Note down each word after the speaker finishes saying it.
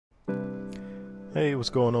Hey, what's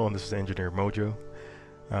going on? This is Engineer Mojo.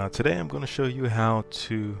 Today I'm going to show you how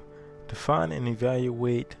to define and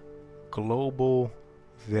evaluate global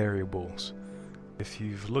variables. If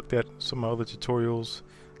you've looked at some other tutorials,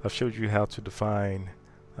 I've showed you how to define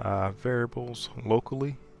variables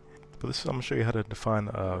locally, but I'm going to show you how to define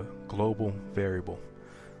a global variable.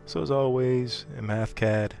 So as always, in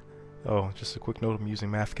Mathcad, just a quick note, I'm using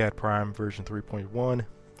Mathcad Prime version 3.1.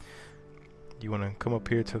 You want to come up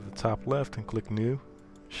here to the top left and click New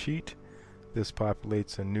Sheet. This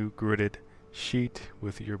populates a new gridded sheet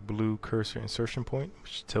with your blue cursor insertion point,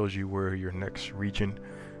 which tells you where your next region,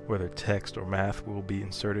 whether text or math, will be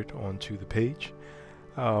inserted onto the page.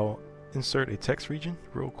 I'll insert a text region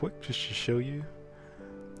real quick just to show you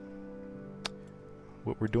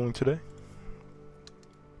what we're doing today.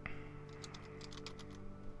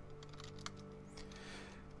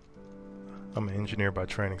 I'm an engineer by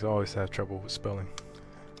training, so I always have trouble with spelling.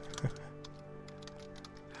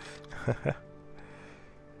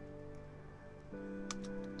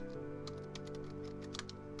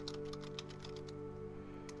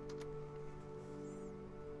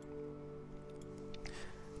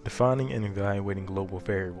 Defining and evaluating global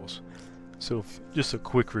variables. So just a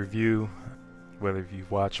quick review, whether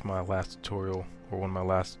you've watched my last tutorial or one of my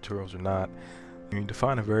last tutorials or not. When you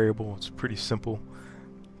define a variable, it's pretty simple.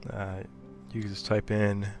 You just type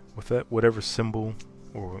in with that whatever symbol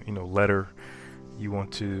or letter you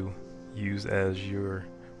want to use as your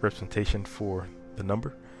representation for the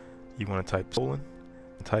number. You want to type colon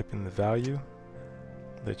and type in the value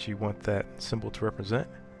that you want that symbol to represent,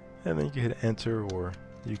 and then you can hit enter, or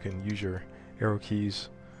you can use your arrow keys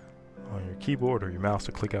on your keyboard or your mouse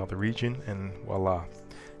to click out the region, and voila,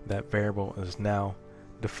 that variable is now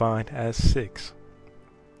defined as 6.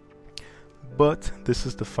 But this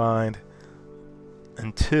is defined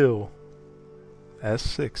as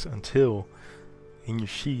 6 until in your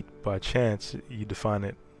sheet by chance you define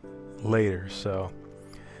it later. So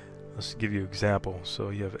let's give you an example. So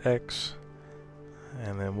you have x,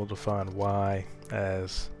 and then we'll define y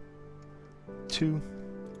as 2.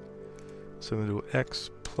 So we'll do x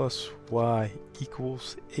plus y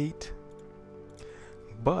equals 8.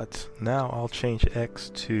 But now I'll change x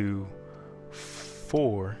to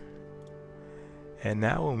 4, and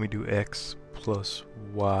now when we do x plus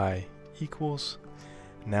y equals,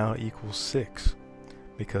 now equals 6,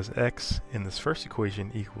 because x in this first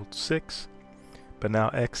equation equals 6, but now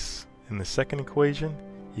x in the second equation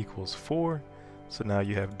equals 4. So now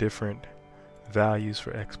you have different values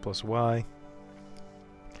for x plus y,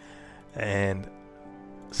 and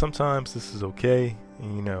sometimes this is okay.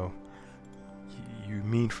 You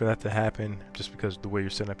mean for that to happen just because the way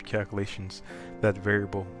you're setting up your calculations, that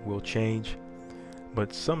variable will change.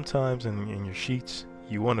 But sometimes in your sheets,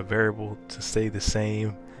 you want a variable to stay the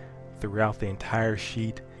same throughout the entire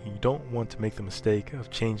sheet. You don't want to make the mistake of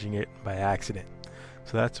changing it by accident.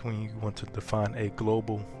 So that's when you want to define a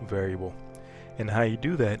global variable. And how you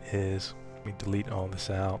do that is, let me delete all this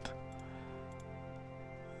out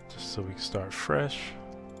just so we can start fresh.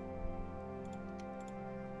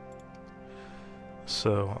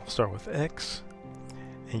 So I'll start with x.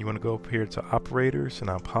 And you want to go up here to operators, and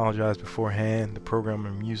I apologize beforehand, the program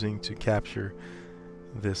I'm using to capture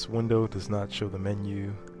this window does not show the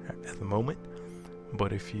menu at the moment,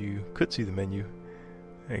 but if you could see the menu,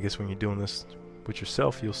 I guess when you're doing this with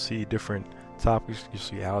yourself, you'll see different topics. You'll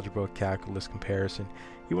see algebra, calculus, comparison.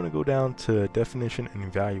 You want to go down to definition and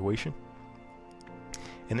evaluation,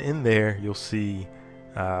 and in there you'll see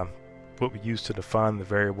what we use to define the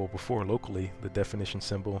variable before locally, the definition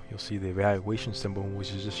symbol. You'll see the evaluation symbol,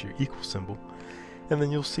 which is just your equal symbol, and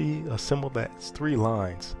then you'll see a symbol that's 3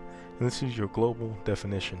 lines, and this is your global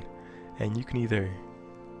definition. And you can either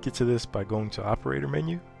get to this by going to operator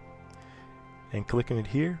menu and clicking it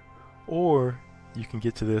here, or you can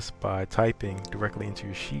get to this by typing directly into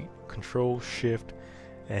your sheet, Control Shift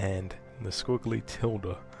and the squiggly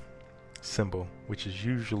tilde symbol, which is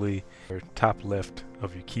usually your top left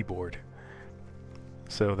of your keyboard.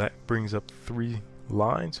 So that brings up 3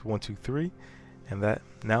 lines, 1, 2, 3, and that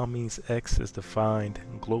now means x is defined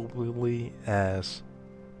globally as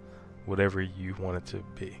whatever you want it to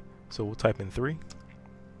be. So we'll type in 3,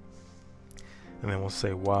 and then we'll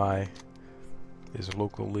say y is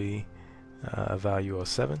locally a value of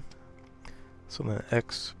 7. So then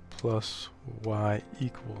x plus y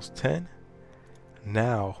equals 10.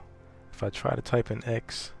 Now if I try to type in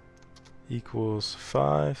x equals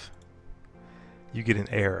 5, you get an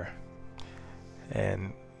error,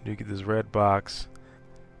 and you get this red box.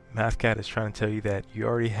 Mathcad is trying to tell you that you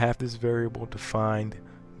already have this variable defined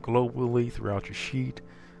globally throughout your sheet,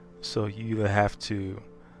 so you either have to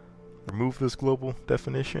remove this global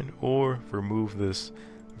definition or remove this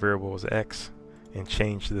variable as x and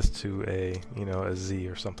change this to a a z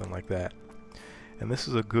or something like that. And this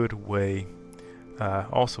is a good way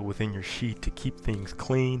also within your sheet to keep things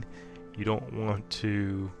clean. You don't want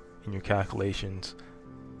to, in your calculations,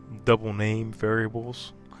 double name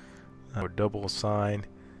variables or double assign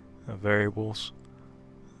variables,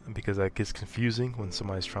 because that gets confusing when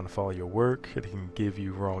somebody's trying to follow your work. It can give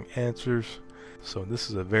you wrong answers. So this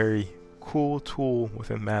is a very cool tool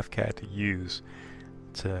within Mathcad to use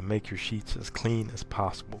to make your sheets as clean as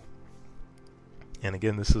possible. And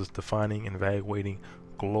again, this is defining and evaluating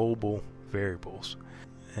global variables.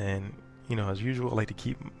 And as usual, I like to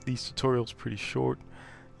keep these tutorials pretty short.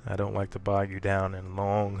 I don't like to bog you down in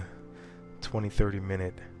long 20-30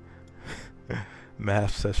 minute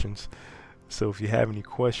math sessions. So if you have any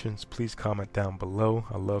questions, please comment down below.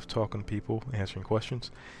 I love talking to people, answering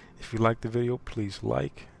questions. If you like the video, please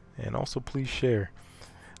like, and also please share.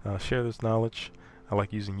 Share this knowledge. I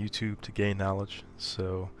like using YouTube to gain knowledge,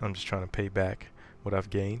 so I'm just trying to pay back what I've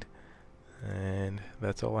gained. And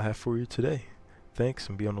that's all I have for you today. Thanks,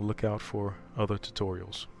 and be on the lookout for other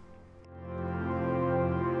tutorials.